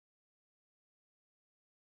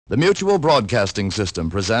The Mutual Broadcasting System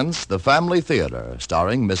presents The Family Theater,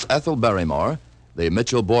 starring Miss Ethel Barrymore, the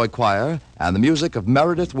Mitchell Boy Choir, and the music of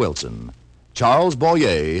Meredith Wilson. Charles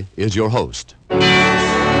Boyer is your host.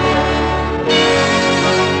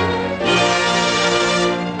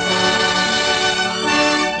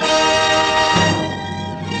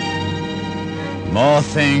 More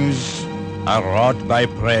things are wrought by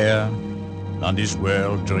prayer than this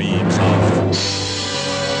world dreams of.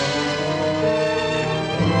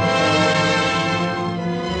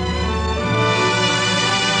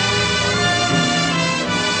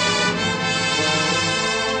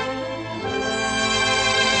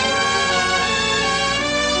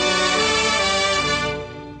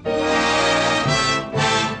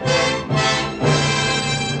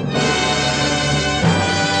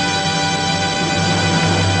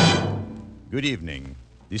 Good evening.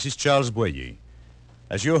 This is Charles Boyer.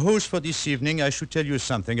 As your host for this evening, I should tell you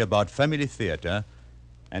something about family theater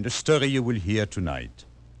and a story you will hear tonight.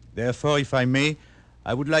 Therefore, if I may,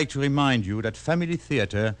 I would like to remind you that family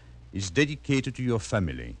theater is dedicated to your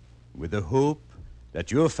family, with the hope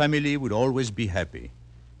that your family would always be happy.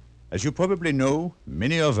 As you probably know,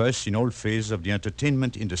 many of us in all phases of the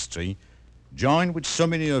entertainment industry join with so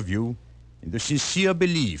many of you in the sincere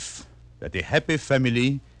belief that a happy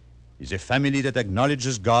family is a family that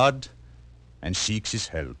acknowledges God and seeks His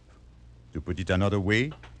help. To put it another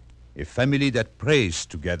way, a family that prays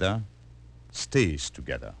together stays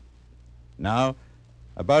together. Now,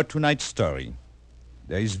 about tonight's story.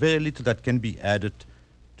 There is very little that can be added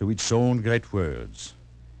to its own great words.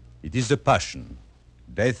 It is the Passion,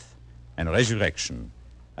 Death, and Resurrection,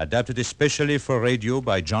 adapted especially for radio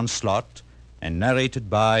by John Slott and narrated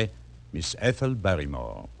by Miss Ethel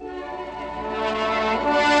Barrymore.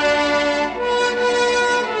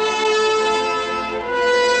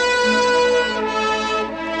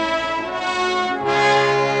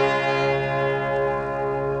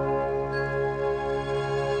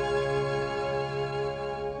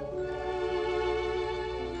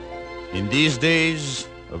 In these days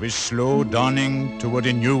of a slow dawning toward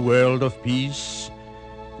a new world of peace,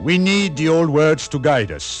 we need the old words to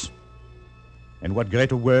guide us. And what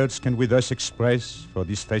greater words can we thus express for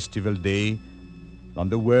this festival day than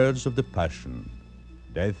the words of the Passion,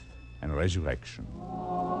 Death, and Resurrection?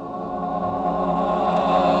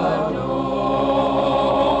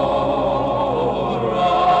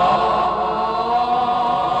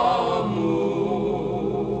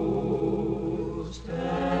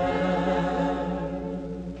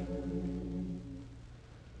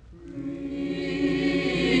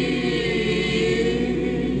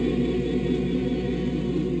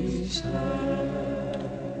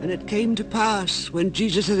 And it came to pass, when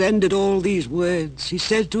Jesus had ended all these words, he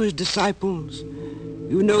said to his disciples,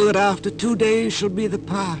 "You know that after 2 days shall be the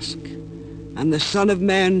Pasch, and the Son of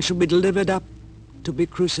Man shall be delivered up to be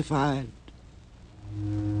crucified."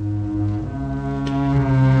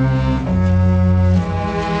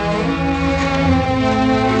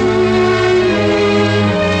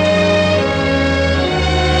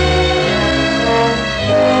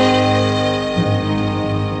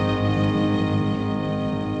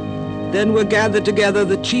 Then were gathered together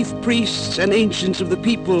the chief priests and ancients of the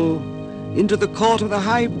people into the court of the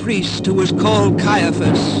high priest, who was called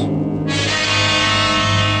Caiaphas.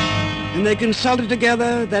 And they consulted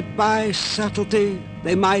together that by subtlety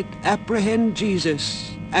they might apprehend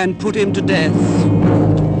Jesus and put him to death.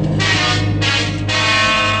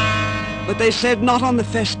 But they said not on the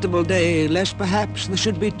festival day, lest perhaps there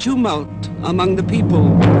should be tumult among the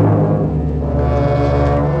people.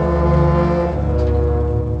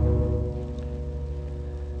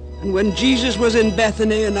 And when Jesus was in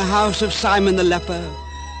Bethany in the house of Simon the leper,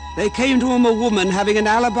 they came to him a woman having an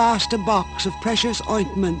alabaster box of precious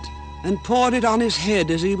ointment, and poured it on his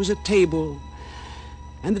head as he was at table.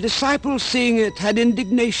 And the disciples, seeing it, had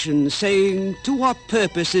indignation, saying, "To what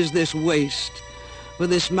purpose is this waste? For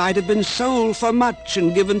this might have been sold for much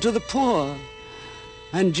and given to the poor."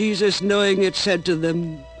 And Jesus, knowing it, said to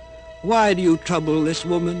them, "Why do you trouble this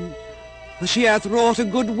woman? For she hath wrought a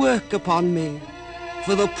good work upon me.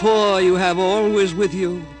 For the poor you have always with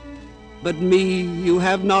you, but me you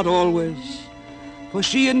have not always. For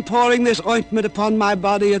she, in pouring this ointment upon my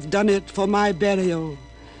body, hath done it for my burial.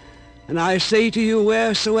 And I say to you,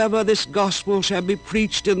 wheresoever this gospel shall be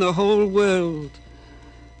preached in the whole world,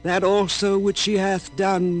 that also which she hath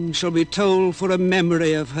done shall be told for a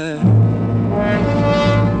memory of her."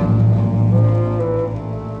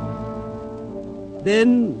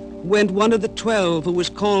 Then went one of the 12, who was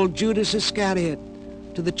called Judas Iscariot,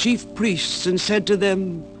 to the chief priests and said to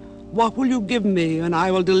them, "What will you give me, and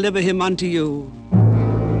I will deliver him unto you?"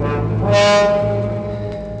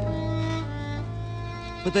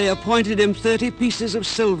 But they appointed him 30 pieces of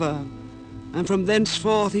silver, and from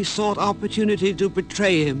thenceforth he sought opportunity to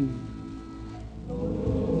betray him.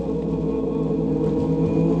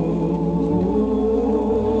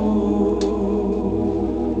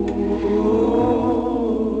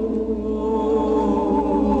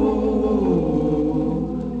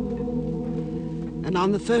 And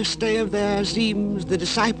on the first day of their zeems, the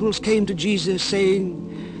disciples came to Jesus, saying,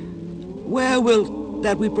 "Where wilt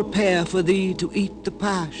that we prepare for thee to eat the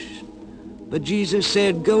Pasch?" But Jesus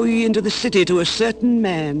said, "Go ye into the city to a certain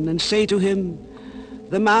man, and say to him,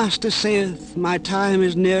 The Master saith, My time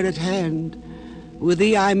is near at hand. With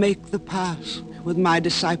thee I make the Pasch with my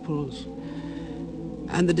disciples."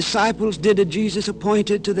 And the disciples did as Jesus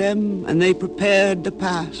appointed to them, and they prepared the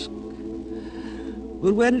Pasch.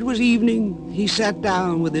 But when it was evening, he sat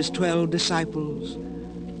down with his 12 disciples.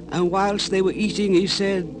 And whilst they were eating, he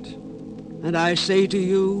said, "And I say to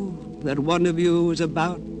you that one of you is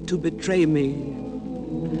about to betray me."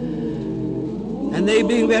 And they,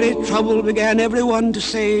 being very troubled, began every one to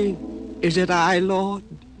say, "Is it I, Lord?"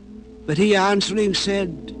 But he answering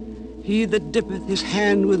said, "He that dippeth his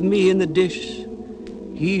hand with me in the dish,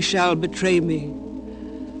 he shall betray me.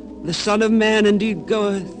 The Son of Man indeed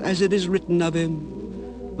goeth as it is written of him,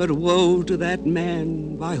 but woe to that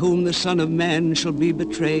man by whom the Son of Man shall be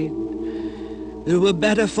betrayed. It were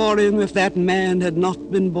better for him if that man had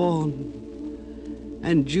not been born."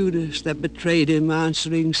 And Judas that betrayed him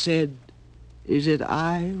answering said, "Is it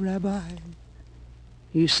I, Rabbi?"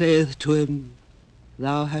 He saith to him,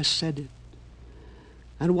 "Thou hast said it."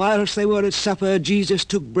 And whilst they were at supper, Jesus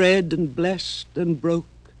took bread and blessed and broke,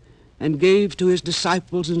 and gave to his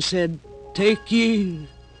disciples and said, "Take ye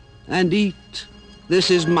and eat. This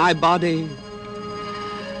is my body."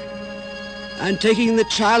 And taking the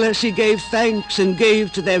chalice, he gave thanks and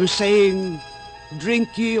gave to them, saying,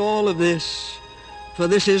 "Drink ye all of this, for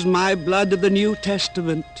this is my blood of the New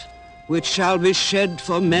Testament, which shall be shed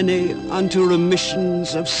for many unto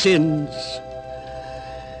remissions of sins."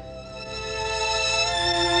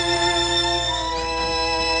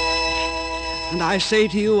 And I say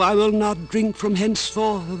to you, I will not drink from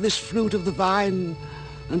henceforth of this fruit of the vine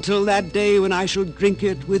until that day when I shall drink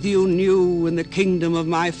it with you new in the kingdom of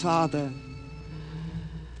my Father.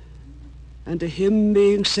 And to him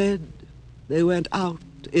being said, they went out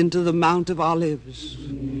into the Mount of Olives.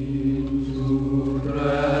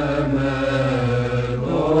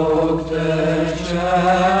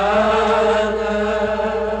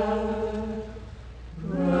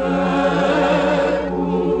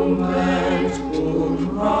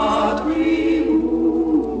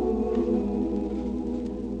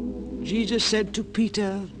 Jesus said to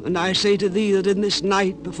Peter, "And I say to thee that in this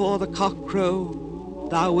night before the cock crow,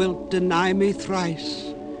 thou wilt deny me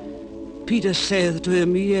thrice." Peter saith to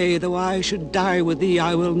him, "Yea, though I should die with thee,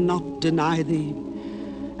 I will not deny thee."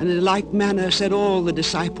 And in like manner said all the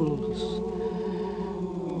disciples.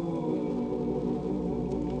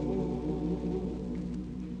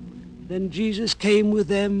 Then Jesus came with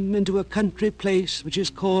them into a country place which is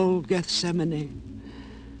called Gethsemane.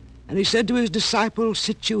 And he said to his disciples,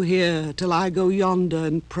 "Sit you here till I go yonder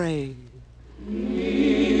and pray."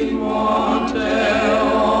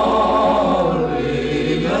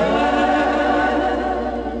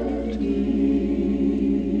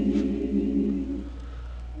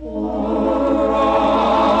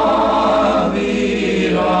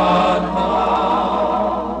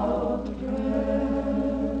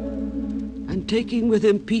 And taking with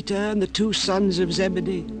him Peter and the 2 sons of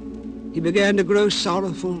Zebedee, he began to grow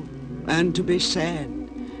sorrowful and to be sad.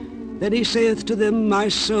 Then he saith to them, "My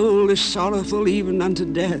soul is sorrowful even unto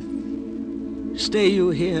death. Stay you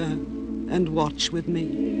here and watch with me."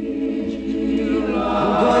 And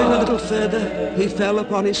going a little further, he fell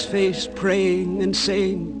upon his face, praying and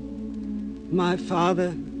saying, "My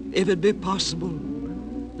Father, if it be possible,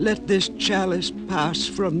 let this chalice pass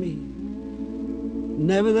from me.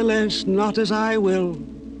 Nevertheless, not as I will,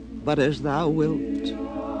 but as thou wilt."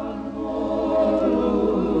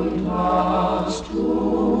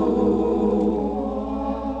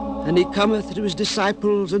 And he cometh to his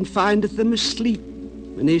disciples and findeth them asleep.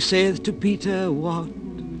 And he saith to Peter, "What?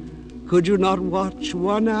 Could you not watch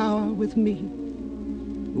 1 hour with me?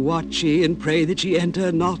 Watch ye and pray that ye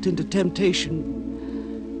enter not into temptation.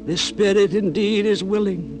 The spirit indeed is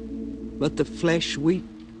willing, but the flesh weak."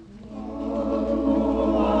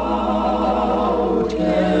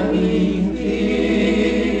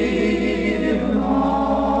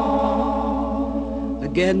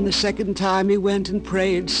 Again the second time he went and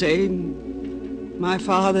prayed, saying, "My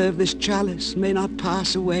Father, if this chalice may not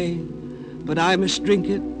pass away, but I must drink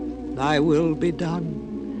it, thy will be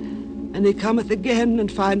done." And he cometh again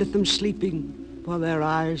and findeth them sleeping, for their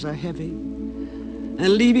eyes are heavy. And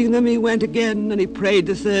leaving them he went again, and he prayed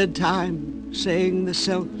the third time, saying the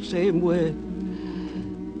self-same word.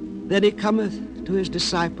 Then he cometh to his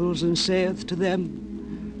disciples and saith to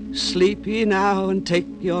them, Sleep ye now and take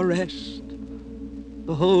your rest.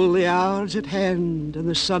 Behold, the hour is at hand, and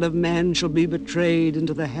the Son of Man shall be betrayed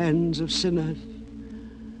into the hands of sinners.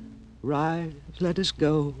 Rise, let us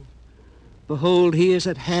go. Behold, he is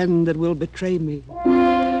at hand that will betray me.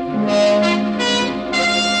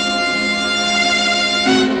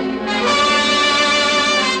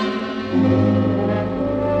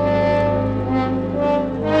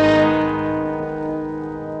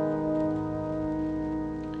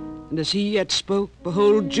 And as he yet spoke,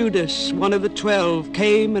 behold, Judas, one of the 12,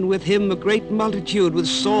 came, and with him a great multitude with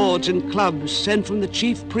swords and clubs, sent from the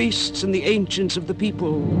chief priests and the ancients of the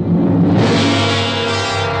people.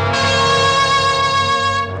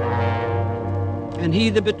 And he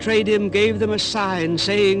that betrayed him gave them a sign,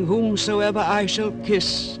 saying, Whomsoever I shall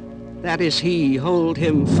kiss, that is he, hold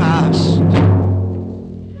him fast.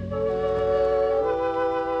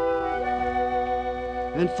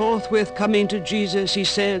 And forthwith coming to Jesus, he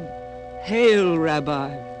said, Hail, Rabbi,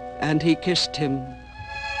 and he kissed him.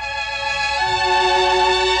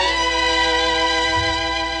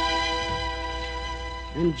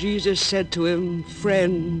 And Jesus said to him,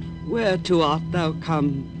 Friend, whereto art thou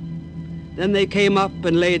come? Then they came up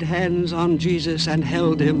and laid hands on Jesus and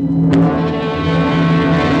held him.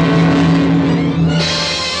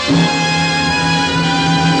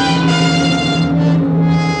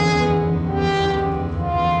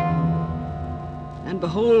 And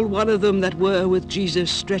behold, one of them that were with Jesus,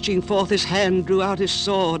 stretching forth his hand, drew out his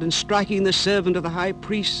sword, and striking the servant of the high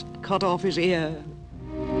priest, cut off his ear.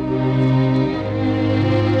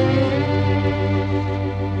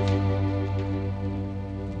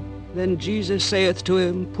 Then Jesus saith to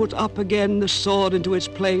him, Put up again the sword into its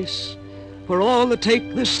place, for all that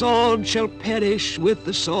take the sword shall perish with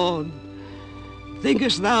the sword.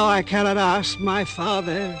 Thinkest thou I cannot ask my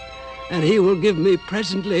Father, and he will give me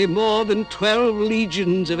presently more than 12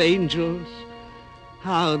 legions of angels?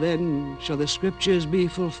 How then shall the scriptures be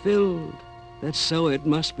fulfilled, that so it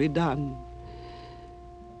must be done?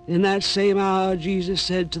 In that same hour Jesus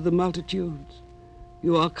said to the multitudes,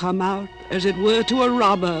 You are come out, as it were to a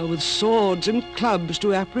robber, with swords and clubs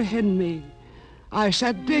to apprehend me. I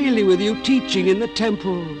sat daily with you teaching in the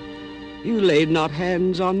temple. You laid not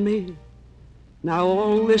hands on me. Now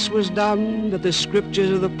all this was done, that the scriptures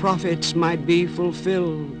of the prophets might be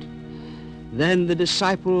fulfilled. Then the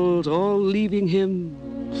disciples, all leaving him,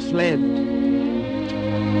 fled.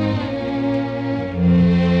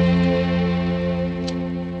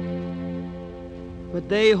 But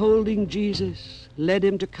they, holding Jesus, led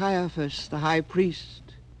him to Caiaphas, the high priest,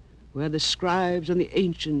 where the scribes and the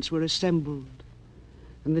ancients were assembled.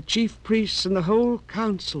 And the chief priests and the whole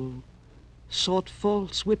council sought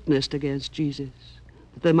false witness against Jesus,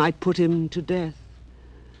 that they might put him to death.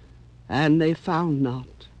 And they found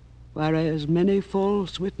not, whereas many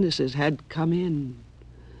false witnesses had come in.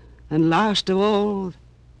 And last of all,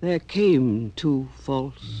 there came 2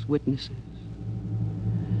 false witnesses.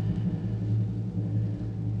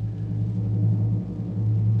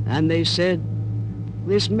 And they said,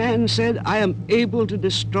 This man said, I am able to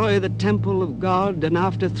destroy the temple of God, and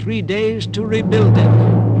after 3 days to rebuild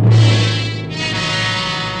it.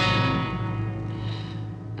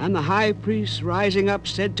 And the high priest, rising up,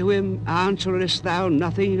 said to him, Answerest thou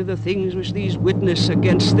nothing to the things which these witness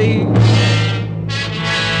against thee?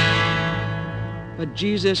 But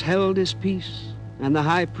Jesus held his peace, and the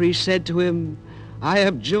high priest said to him, I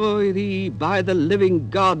adjure thee by the living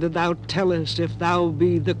God that thou tellest if thou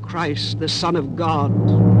be the Christ, the Son of God.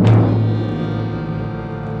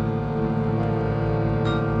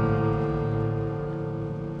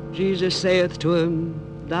 Jesus saith to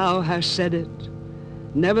him, Thou hast said it.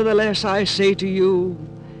 Nevertheless I say to you,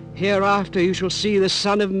 hereafter you shall see the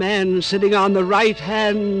Son of Man sitting on the right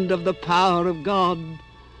hand of the power of God,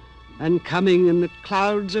 and coming in the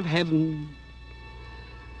clouds of heaven.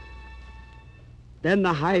 Then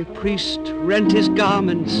the high priest rent his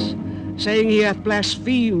garments, saying, He hath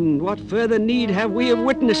blasphemed. What further need have we of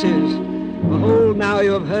witnesses? Behold, now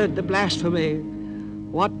you have heard the blasphemy.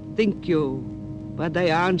 What think you? But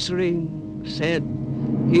they answering said,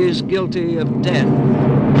 He is guilty of death.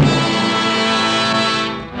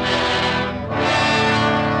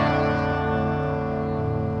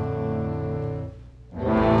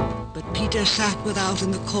 But Peter sat without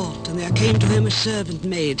in the court, and there came to him a servant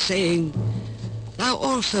maid, saying, Thou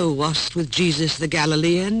also wast with Jesus the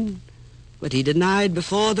Galilean. But he denied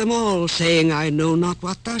before them all, saying, I know not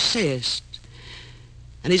what thou sayest.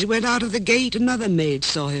 And as he went out of the gate, another maid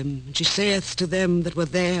saw him, and she saith to them that were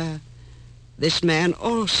there, This man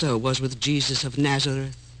also was with Jesus of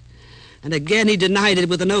Nazareth. And again he denied it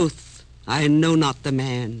with an oath, I know not the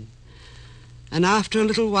man. And after a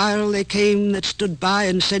little while they came that stood by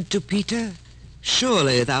and said to Peter,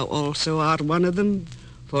 Surely thou also art one of them,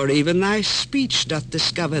 for even thy speech doth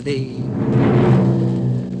discover thee.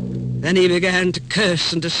 Then he began to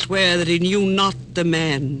curse and to swear that he knew not the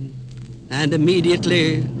man. And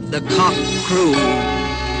immediately the cock crew.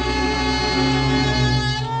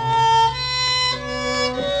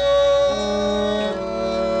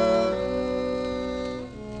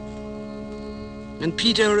 And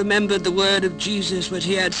Peter remembered the word of Jesus which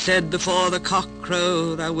he had said before the cock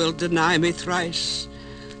crow, Thou wilt deny me thrice.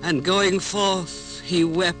 And going forth, he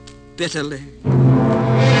wept bitterly.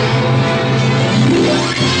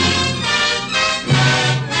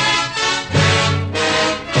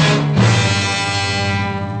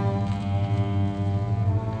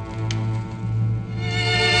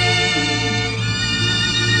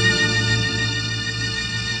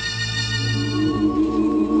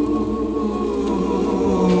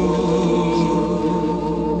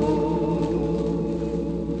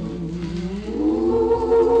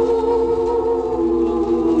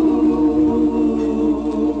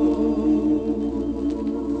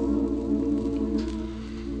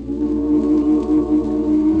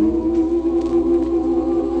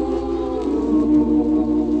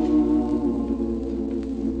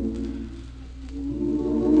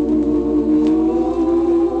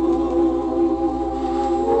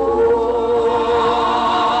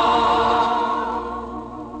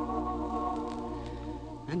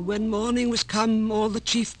 When morning was come, all the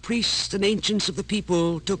chief priests and ancients of the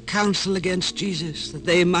people took counsel against Jesus, that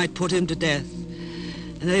they might put him to death.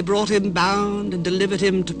 And they brought him bound and delivered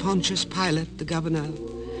him to Pontius Pilate, the governor.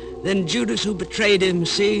 Then Judas, who betrayed him,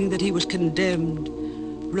 seeing that he was condemned,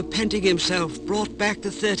 repenting himself, brought back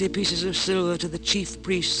the 30 pieces of silver to the chief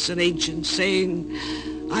priests and ancients, saying,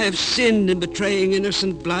 I have sinned in betraying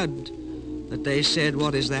innocent blood. But they said,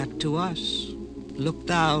 What is that to us? Look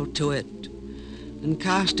thou to it. And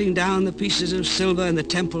casting down the pieces of silver in the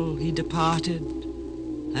temple, he departed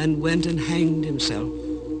and went and hanged himself.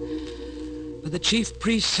 But the chief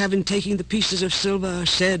priests, having taken the pieces of silver,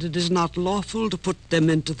 said, It is not lawful to put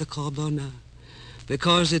them into the corbona,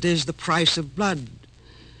 because it is the price of blood.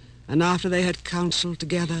 And after they had counseled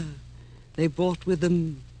together, they brought with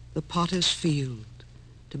them the potter's field,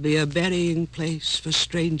 to be a burying place for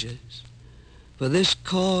strangers. For this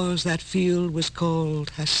cause that field was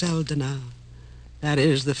called Haseldana, that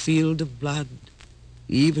is, the field of blood,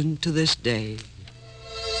 even to this day.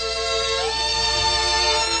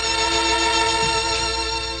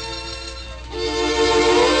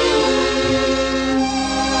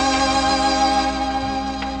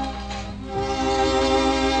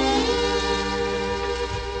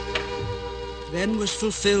 Then was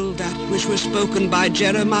fulfilled that which was spoken by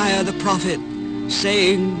Jeremiah the prophet,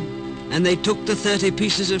 saying, And they took the 30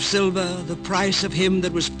 pieces of silver, the price of him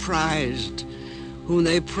that was prized, whom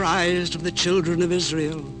they prized of the children of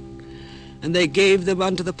Israel, and they gave them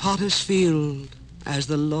unto the potter's field, as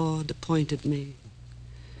the Lord appointed me.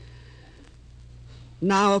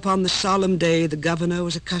 Now upon the solemn day the governor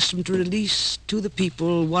was accustomed to release to the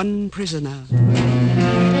people one prisoner.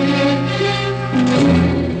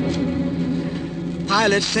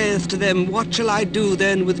 Pilate saith to them, What shall I do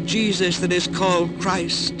then with Jesus that is called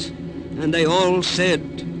Christ? And they all said,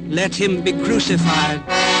 Let him be crucified.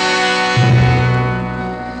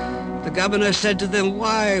 The governor said to them,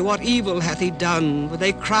 Why, what evil hath he done? But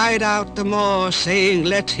they cried out the more, saying,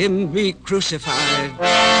 Let him be crucified.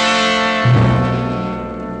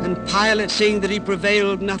 And Pilate, seeing that he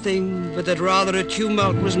prevailed nothing, but that rather a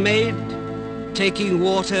tumult was made, taking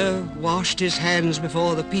water, washed his hands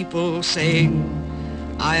before the people, saying,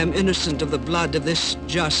 I am innocent of the blood of this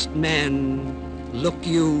just man. Look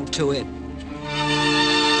you to it.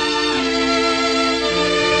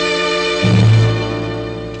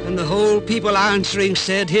 And the whole people answering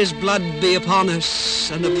said, His blood be upon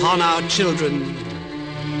us and upon our children.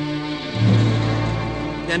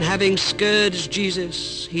 Then having scourged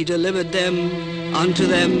Jesus, he delivered them unto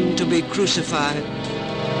them to be crucified.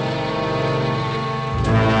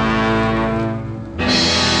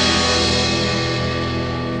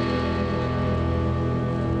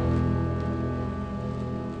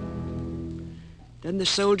 Then the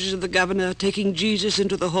soldiers of the governor, taking Jesus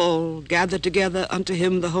into the hall, gathered together unto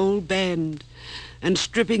him the whole band, and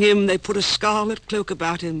stripping him, they put a scarlet cloak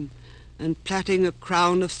about him, and plaiting a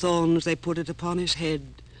crown of thorns, they put it upon his head,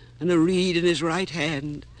 and a reed in his right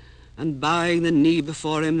hand, and bowing the knee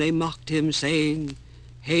before him, they mocked him, saying,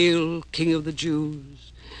 Hail, King of the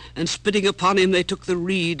Jews! And spitting upon him, they took the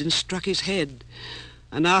reed and struck his head.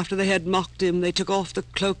 And after they had mocked him, they took off the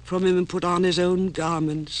cloak from him and put on his own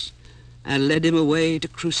garments, and led him away to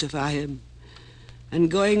crucify him.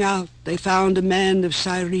 And going out, they found a man of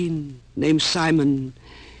Cyrene, named Simon.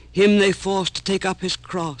 Him they forced to take up his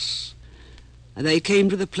cross. And they came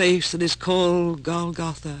to the place that is called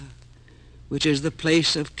Golgotha, which is the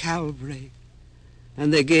place of Calvary.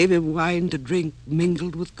 And they gave him wine to drink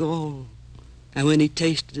mingled with gall. And when he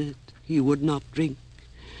tasted it, he would not drink.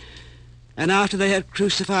 And after they had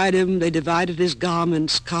crucified him, they divided his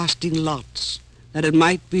garments, casting lots, that it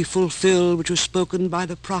might be fulfilled which was spoken by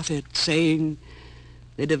the prophet, saying,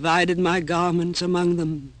 They divided my garments among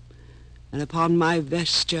them, and upon my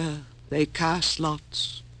vesture they cast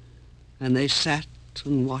lots. And they sat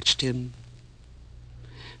and watched him.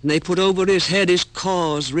 And they put over his head his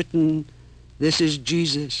cause, written, This is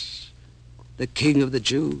Jesus, the King of the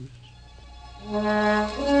Jews.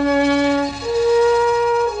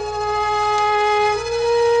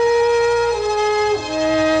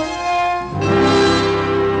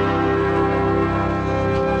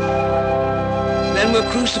 Then were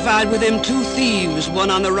crucified with him 2 thieves,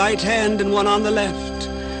 one on the right hand and one on the left.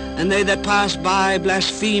 And they that passed by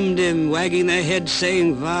blasphemed him, wagging their heads,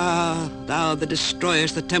 saying, Vah, thou that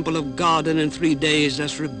destroyest the temple of God, and in 3 days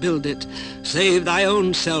dost rebuild it, save thy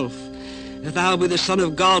own self. If thou be the Son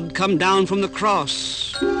of God, come down from the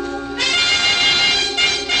cross.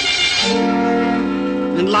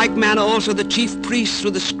 In like manner also the chief priests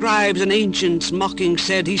with the scribes and ancients, mocking,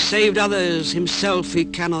 said, He saved others, himself he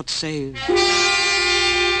cannot save.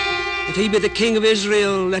 If he be the King of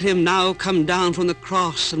Israel, let him now come down from the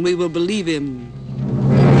cross, and we will believe him.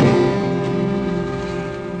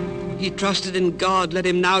 He trusted in God, let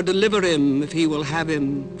him now deliver him, if he will have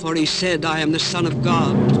him. For he said, I am the Son of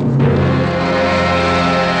God.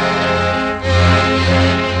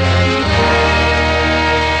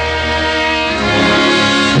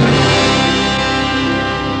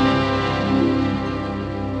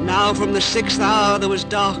 Now from the 6th hour there was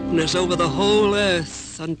darkness over the whole earth,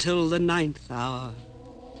 until the 9th hour.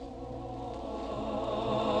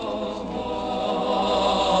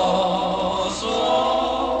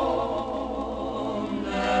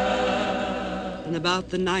 And about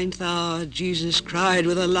the 9th hour Jesus cried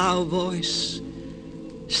with a loud voice,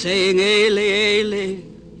 saying, Eli, Eli,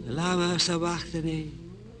 lama sabachthani?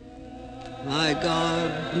 My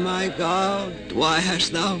God, why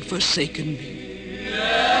hast thou forsaken me?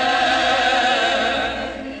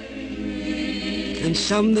 And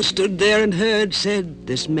some that stood there and heard said,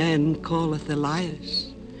 This man calleth Elias.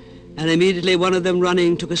 And immediately one of them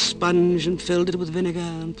running took a sponge and filled it with vinegar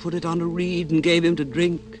and put it on a reed and gave him to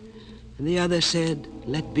drink. And the other said,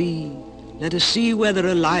 Let be, let us see whether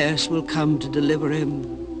Elias will come to deliver him.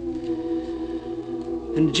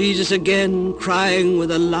 And Jesus again, crying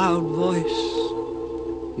with a loud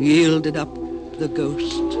voice, yielded up the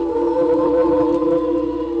ghost.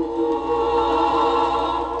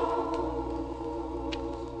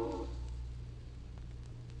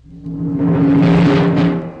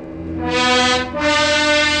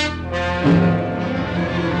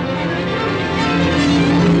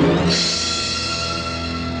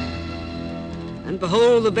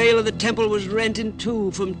 Behold, the veil of the temple was rent in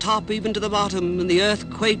 2 from top even to the bottom, and the earth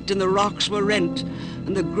quaked, and the rocks were rent,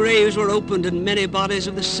 and the graves were opened, and many bodies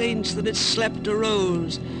of the saints that had slept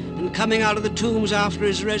arose. And coming out of the tombs after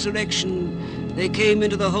his resurrection, they came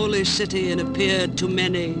into the holy city and appeared to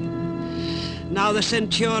many. Now the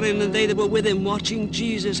centurion and they that were with him, watching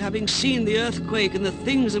Jesus, having seen the earthquake and the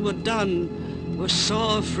things that were done, were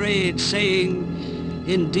sore afraid, saying,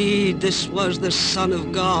 Indeed, this was the Son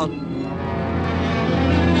of God.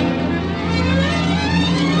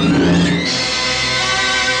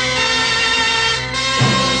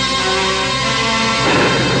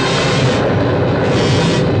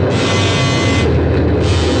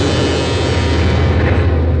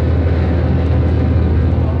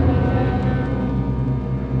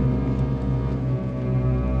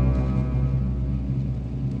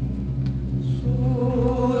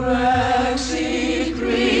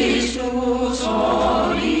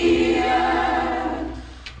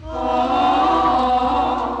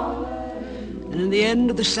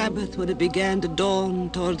 The Sabbath, when it began to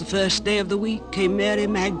dawn towards the first day of the week, came Mary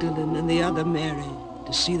Magdalene and the other Mary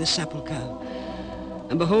to see the sepulchre.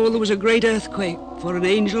 And behold, there was a great earthquake, for an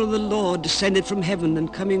angel of the Lord descended from heaven,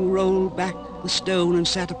 and coming rolled back the stone and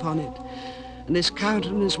sat upon it. And his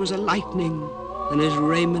countenance was a lightning, and his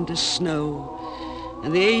raiment as snow.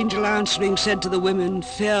 And the angel answering said to the women,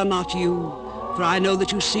 Fear not you, for I know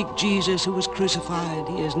that you seek Jesus who was crucified.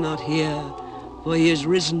 He is not here, for he is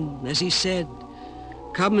risen, as he said.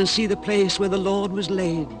 Come and see the place where the Lord was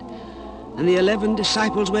laid. And the 11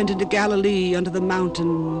 disciples went into Galilee unto the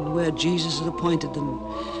mountain where Jesus had appointed them.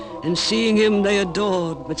 And seeing him they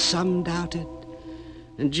adored, but some doubted.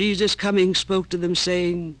 And Jesus coming spoke to them,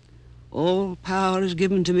 saying, All power is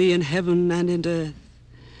given to me in heaven and in earth.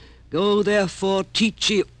 Go therefore, teach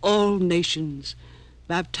ye all nations,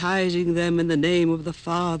 baptizing them in the name of the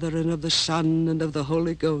Father and of the Son and of the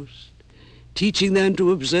Holy Ghost, teaching them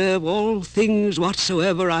to observe all things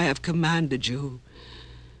whatsoever I have commanded you.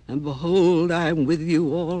 And behold, I am with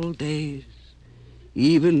you all days,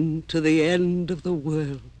 even to the end of the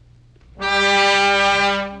world.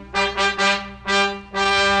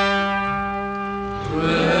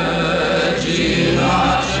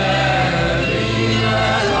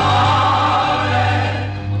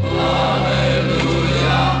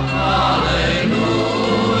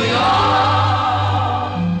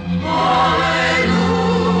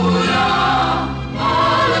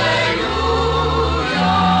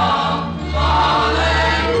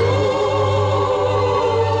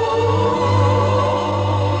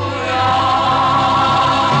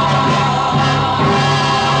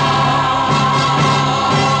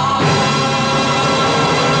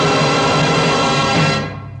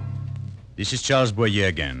 This is Charles Boyer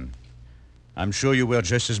again. I'm sure you were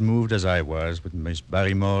just as moved as I was with Miss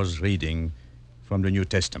Barrymore's reading from the New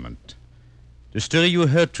Testament. The story you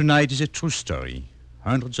heard tonight is a true story,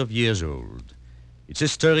 hundreds of years old. It's a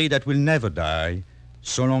story that will never die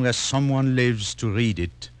so long as someone lives to read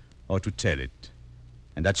it or to tell it.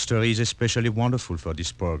 And that story is especially wonderful for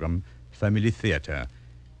this program, Family Theater,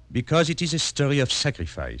 because it is a story of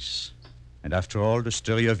sacrifice. And after all, the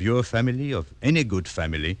story of your family, of any good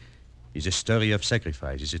family, is a story of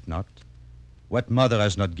sacrifice, is it not? What mother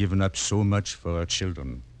has not given up so much for her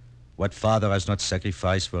children? What father has not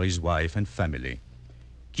sacrificed for his wife and family?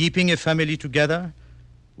 Keeping a family together,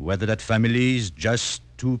 whether that family is just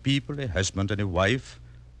two people, a husband and a wife,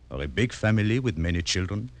 or a big family with many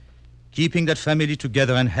children, keeping that family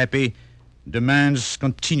together and happy demands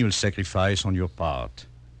continual sacrifice on your part.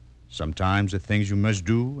 Sometimes the things you must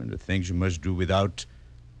do and the things you must do without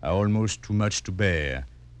are almost too much to bear.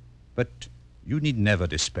 But you need never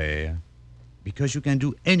despair, because you can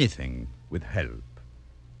do anything with help.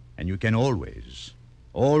 And you can always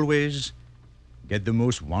get the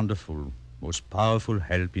most wonderful, most powerful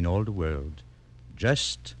help in all the world,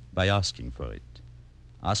 just by asking for it.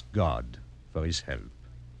 Ask God for his help.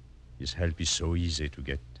 His help is so easy to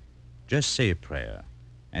get. Just say a prayer,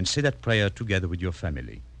 and say that prayer together with your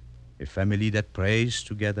family. A family that prays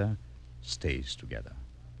together stays together.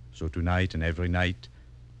 So tonight and every night,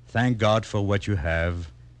 thank God for what you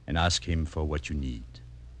have and ask him for what you need.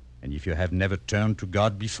 And if you have never turned to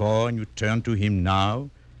God before and you turn to him now,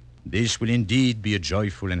 this will indeed be a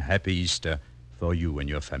joyful and happy Easter for you and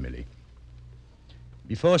your family.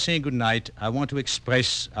 Before saying good night, I want to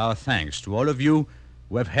express our thanks to all of you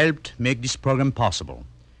who have helped make this program possible.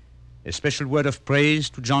 A special word of praise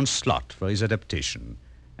to John Slott for his adaptation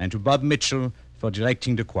and to Bob Mitchell for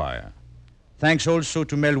directing the choir. Thanks also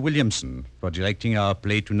to Mel Williamson for directing our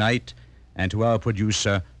play tonight and to our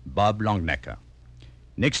producer, Bob Longnecker.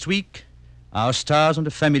 Next week, our stars on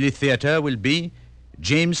the Family Theater will be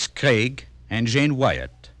James Craig and Jane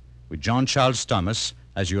Wyatt, with John Charles Thomas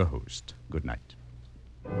as your host. Good night.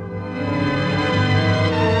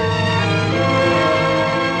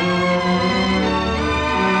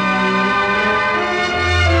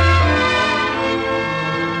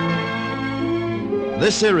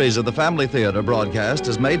 This series of the Family Theater broadcast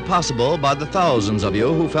is made possible by the thousands of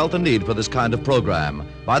you who felt the need for this kind of program,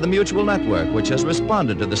 by the Mutual Network, which has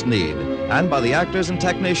responded to this need, and by the actors and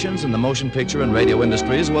technicians in the motion picture and radio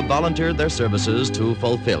industries who have volunteered their services to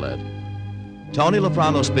fulfill it. Tony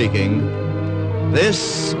Lafrano speaking.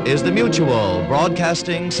 This is the Mutual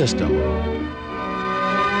Broadcasting System.